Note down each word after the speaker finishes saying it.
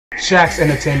Shaq's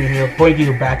Entertainment here, bringing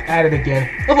you back at it again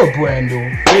with a brand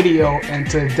new video. And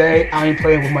today I'm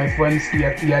playing with my friends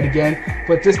yet again,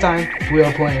 but this time we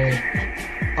are playing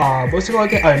what's it called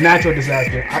again? A natural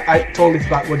disaster. I totally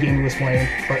forgot what game we was playing,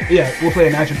 but yeah, we'll play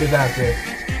a natural disaster.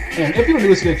 And if you're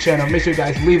new to the channel, make sure you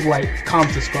guys leave a like,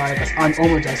 comment, subscribe, as I'm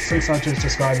almost at 600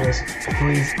 subscribers.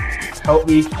 Please help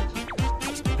me.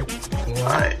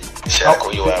 Alright, Shaq,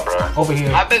 where you at, bro? Over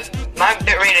here. My bit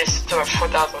rate is to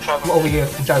 4,500. Over here.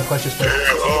 I'm trying to push this place.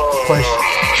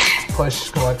 Push.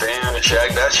 Come on. Damn,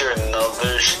 Shaq, that's your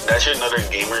another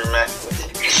gamer Mac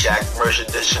Shaq version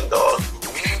edition, dog.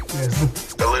 Yes.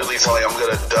 It literally sounds like I'm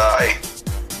gonna die.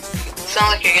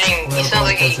 Sounds like you're getting. You sound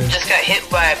like you just got hit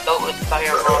by a boat with by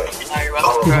your mom. Now you're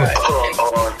about to cry.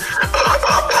 Hold on.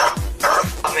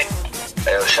 I mean,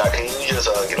 Hey, Shaq, can you just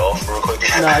get off real quick?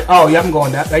 Nah, oh, yeah, I'm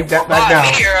going that back down.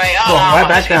 Right. Go right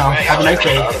back down. Have a nice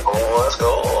day. Let's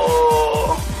go.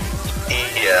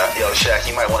 Yeah, yo, Shaq,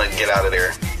 you might want to get out of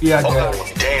there. Yeah, oh,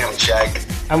 damn, Shaq.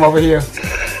 I'm over here.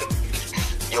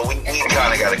 Yo, we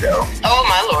kind of gotta go. Oh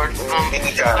my lord. We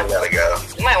kind of gotta go.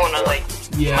 You might want to like.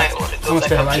 Yeah. You might want to go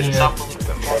back up to the top a little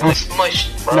bit more.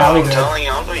 Mush. Bro, I'm telling you,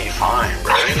 I'm doing fine,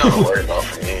 bro. You're not worried about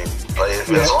for me. Like,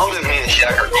 as long as me and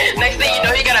Shaq are going. Next thing you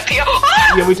know, you gotta pee.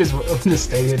 Yeah, we just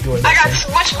stay here doing I got this.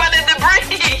 smushed by the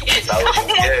debris. Someone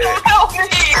help me.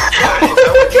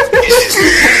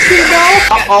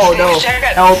 Oh no!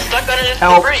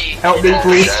 Help me,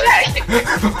 please! Shaq,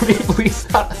 Help me, please!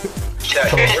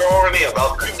 Shaq, you're already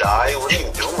about to die. What are you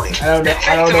doing? I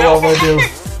don't know what I'm gonna do.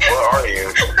 Where are you?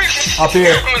 Up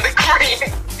here. I'm in the crane.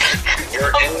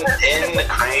 You're in the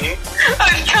crane? I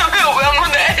can't help it. I'm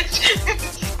on the edge.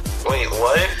 Wait,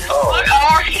 what? Oh. Look, I'm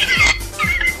already.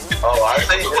 Oh, I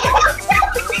think you're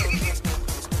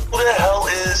who the hell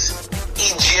is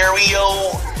Ijerio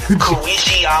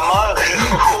Kurishiyama?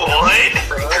 What?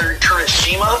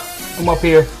 Kurishima? I'm up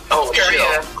here. Oh,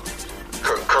 Korea.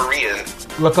 Korean.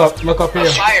 Look up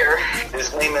here. Fire.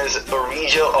 His name is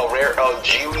Orijo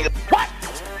Algeria. What?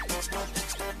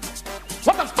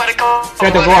 What the fuck? You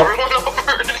have to go up.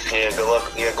 Yeah, good luck.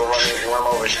 Yeah, go run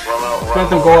over. You have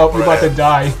to go up. You're about to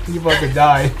die. You're about to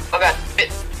die. Okay.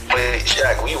 Wait,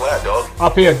 Shaq, where you at, dog?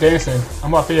 Up here dancing.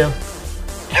 I'm up here.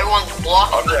 Everyone's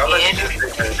blocking I'll let you just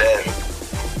think you're dead.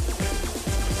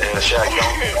 Yeah, Shaq,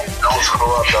 don't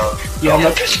screw up, dog. Yeah, I'm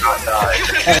not.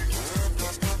 Die.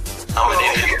 I'm an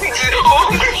idiot.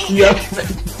 Yep.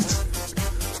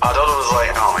 I thought it was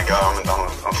like, oh my god,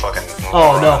 I'm fucking.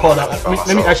 Oh no, hold up.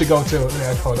 Let me actually go too.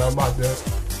 Hold on, I'm about to.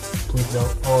 Please no.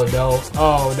 Oh no.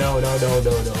 Oh no.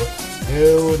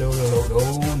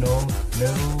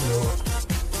 No.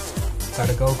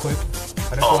 Gotta go quick.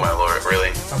 Oh my lord,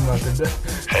 really? I'm not the.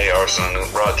 Hey Arson,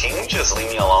 bro, can you just leave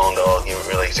me alone, dog? You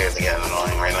really seriously getting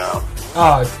annoying right now.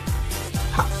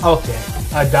 Okay.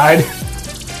 I died.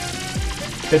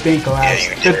 The thing collapsed.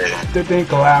 Yeah, you did. The thing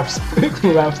collapsed. It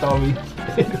collapsed on me.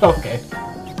 Okay.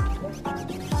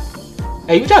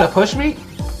 Hey, you trying to push me?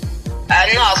 No, I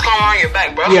was climbing on your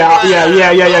back, bro. Yeah.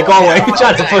 Go away. You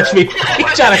trying to push me? You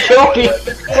trying to kill me?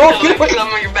 Don't kill me.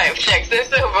 Climb on your back. Check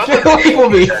this out, bro. Kill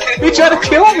me. You trying to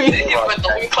kill me? Yeah, but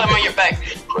let me climb on your back.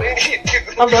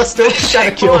 I'm not still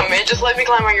trying to kill. Come on, man. Just let me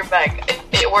climb on your back.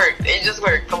 It worked. It just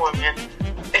worked. Come on, man.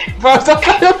 Bro, stop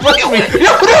trying to push me.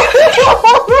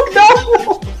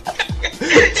 No.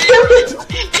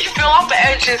 He fell off the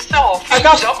edge himself. He I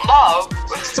got jumped off.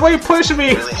 Somebody push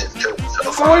me.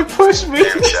 Someone push me.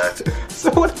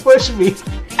 Someone push me.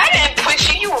 I didn't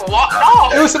push you. You walked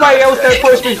off. It was somebody else that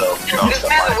pushed me. This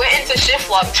man went into shift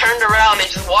lock, turned around, and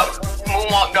just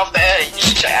moonwalked off the edge.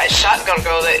 Shotgun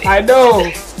girl. I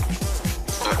know.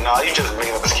 Nah, you just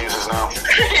making up excuses now.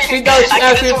 She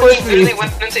actually pushed me. He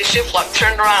went into shift lock,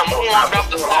 turned around, moonwalked off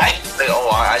the side. Oh,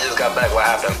 I just got back. What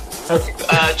happened?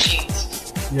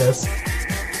 Cheese. Yes.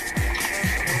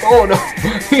 Oh no.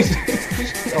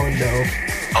 Oh no.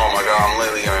 Oh my god, I'm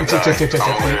literally gonna die. Chill.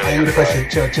 I need to push you.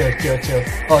 Chill.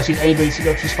 Oh, she's angry.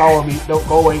 She's following me. Don't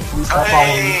go away. Please stop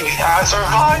following me. I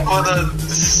survived with a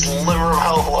sliver of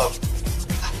health left.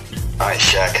 Alright,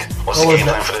 Shaq. What's the game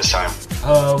plan for this time?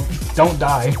 Don't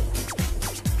die.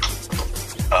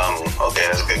 Okay,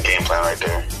 that's a good game plan right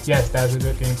there. Yes, that's a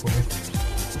good game plan.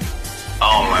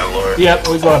 Oh my lord. Yep,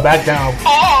 we're going back down.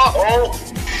 Oh!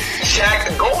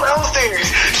 Shaq, go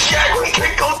downstairs! Shaq, we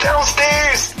can't go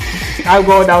downstairs! I'm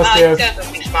going downstairs.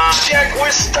 Shaq,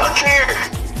 we're stuck here!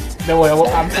 No way,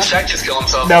 Did Shaq just kill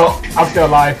himself? No, I'm still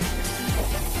alive.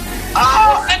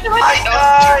 Oh, I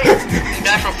died! You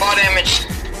died from fall damage.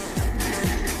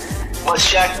 But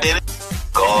Shaq did it.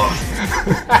 Go off.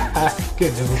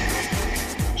 Good news.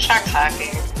 Shaq's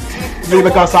hacking. You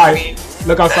look outside.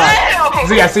 Look outside.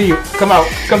 Z, I see you. Come out.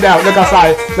 Come down. Look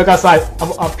outside. Look outside.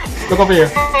 Look over here.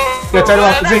 Yeah, turn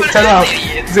around. Z, turn around.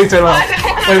 Z, turn around.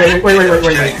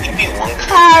 Wait.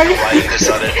 Hi.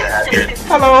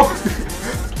 Hello.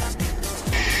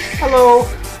 Hello.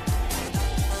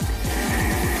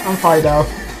 I'm fine now.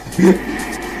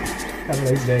 Have a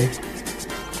nice day.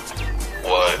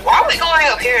 What? Why are we going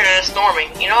up here and it's storming?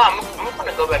 You know, I'm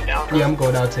gonna go back down. Yeah, I'm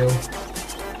going out too.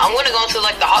 I'm gonna go to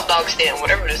like the hot dog stand,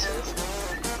 whatever this is.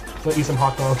 Let's eat some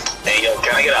hot dogs. Hey yo,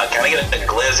 can I get a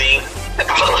glizzy? This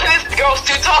girl's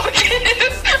too tall. You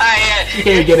can't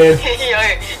even get in. You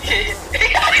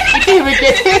can't even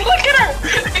get in. Look at her.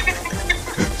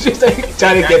 She's like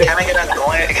trying to get it. Can I get a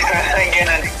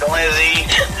glizzy?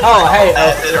 Oh, hey.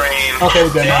 Okay,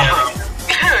 we're good now.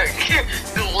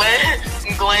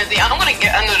 Glizzy. I'm gonna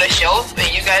get under the shelf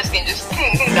and you guys can just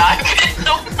dive in.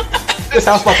 This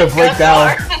house about to break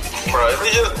down. Bro, if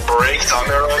it just breaks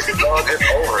under us, it's over.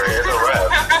 It's a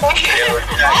wrap.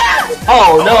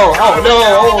 Oh no! Go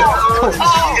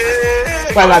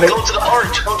to the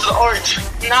arch.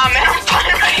 Nah, man, I'm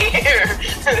fine right here.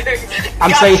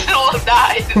 I'm safe.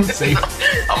 Die. I'm safe.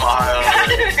 I'm high on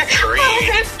a tree.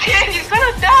 This kid, he's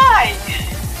gonna die.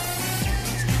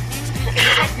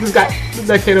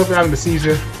 This kid over having a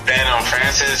seizure. Damn,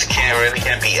 Francis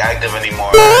can't be active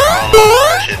anymore. I don't know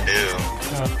what I should do.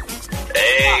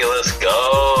 Hey, let's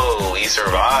go. We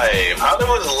survived. How there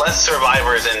was less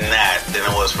survivors in that than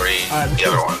it was for the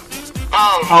other one?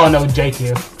 Oh no, Jake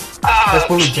here. That's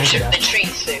when we Jake the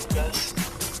trees saved us.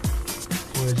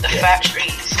 The Jake? fat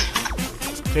trees.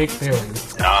 Jake failed.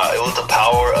 It was the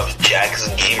power of Jack's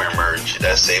gamer merge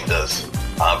that saved us.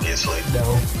 Obviously.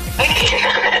 No.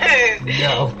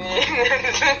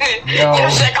 Yo,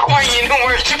 Shaq, why are you in the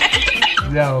worst?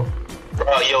 No.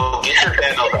 Bro, yo, get your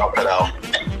Thanos outfit out.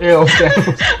 Ew,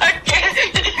 I can't.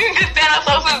 Thanos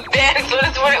also is Dan, so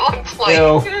that's what it looks like.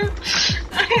 Ew.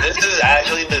 This is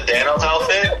actually the Thanos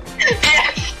outfit?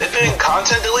 Yes. It's been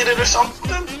content deleted or something?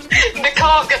 The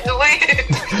clothes got deleted.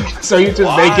 So you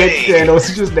just naked Thanos.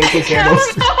 You just naked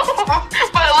Thanos.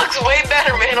 But it looks way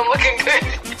better, man. I'm looking good.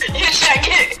 You Shaq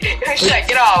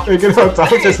get off. Get on top.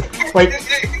 Just like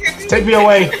take me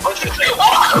away. That's what you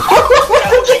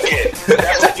get.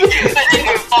 That's what you get. I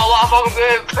didn't fall off. I'm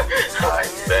good.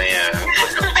 Yeah.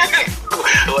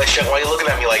 Like, Shaq, why are you looking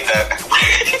at me like that?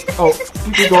 Oh,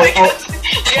 you go. You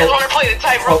guys want to play the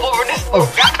tightrope over this little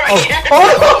guy right here?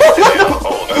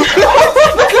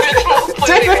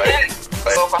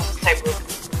 Go across the tightrope.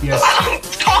 Yes.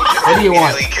 What do you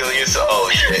want? Really kill yourself. Oh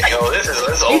shit. Yo, this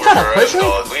is over You trying to for push us, me?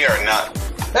 dog. We are not.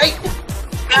 Hey.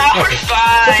 No, we're You're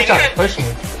fine. trying to push me.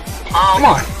 Come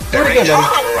on. Do it again, buddy.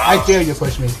 I dare you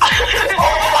push me.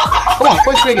 Come on,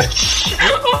 push me again.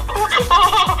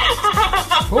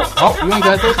 Oh, you ain't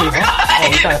gotta push me, huh? Oh,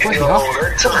 you trying to push me, huh? Oh,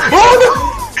 no!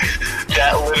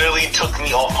 That literally took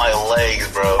me off my legs,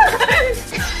 bro.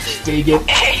 Dig it.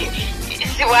 Hey,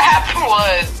 see what happened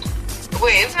was,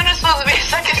 wait, isn't there supposed to be a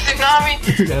second tsunami?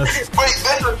 Yes. Wait,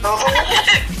 that's another one?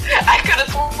 I could have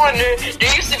sworn there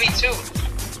used to be two.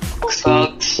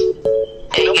 Sucks.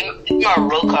 Hey, give me my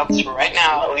Robux right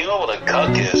now. Oh, you know what a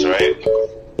cuck is, right?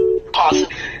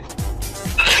 Possibly.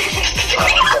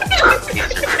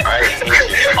 Alright,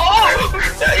 Oh!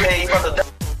 yeah, you about to die.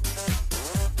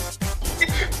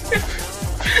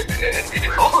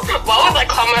 Why was I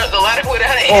climbing up the ladder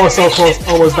without it? Oh, so close.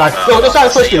 Almost died. No, just try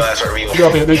to push me. Get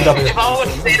up here. Get up If here. I would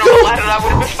have stayed on the ladder, I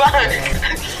would have been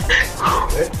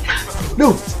fine. No,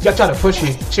 y'all trying to push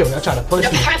me. Chill, y'all trying to push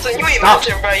me. Francis, you ain't Stop.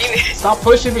 mentioned, bro. You need... Stop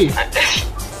pushing me.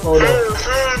 Oh no.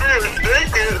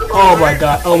 Oh my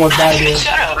god, I almost died here.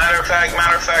 Shut up. Matter of fact,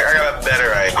 I got a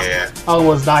better idea. I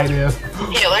almost died here.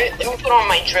 Yeah, let me put on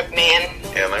my drip, man.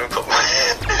 Yeah, let me put my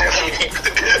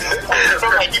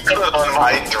put on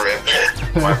my drip.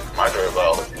 My drip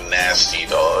out. Nasty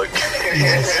dog.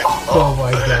 Oh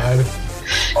my god.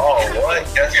 Oh, what?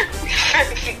 Yes.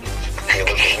 Hey,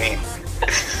 look at me.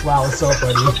 Wow, it's so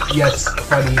funny. Yes,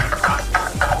 funny.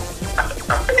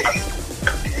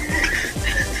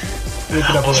 Look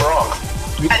it up. What's wrong?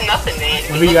 Nothing, man.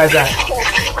 Where you guys at?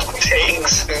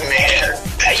 Thanks, man.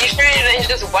 Are you sure you didn't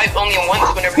just wipe only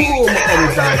once whenever Ooh, you... my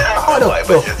enemy's dying. Oh no,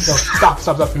 no,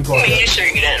 stop, let me go up Are here. you sure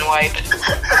you didn't wipe?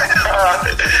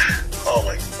 Oh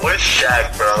my, where's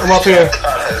Shaq, bro? I'm up here. Shaq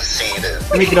gotta see this.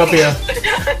 Let me get up here.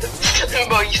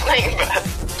 Bro, you stink, bro.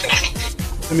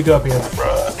 Let me get up here.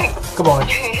 Come on.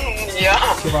 Yeah.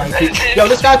 Come on. Yo,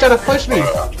 this guy trying to push me.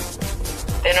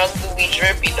 They know to be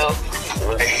drippy, though.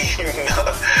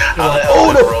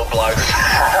 Oh, no. Roblox.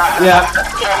 Yeah. I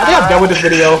think I'm done with this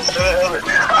video.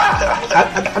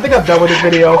 I think I'm done with this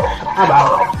video. I'm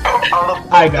out.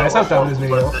 Alright guys, I'm done with this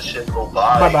video.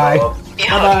 Bye bye. bro.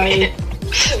 Bye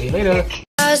bye. See you later.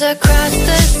 Stars across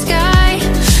the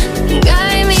sky.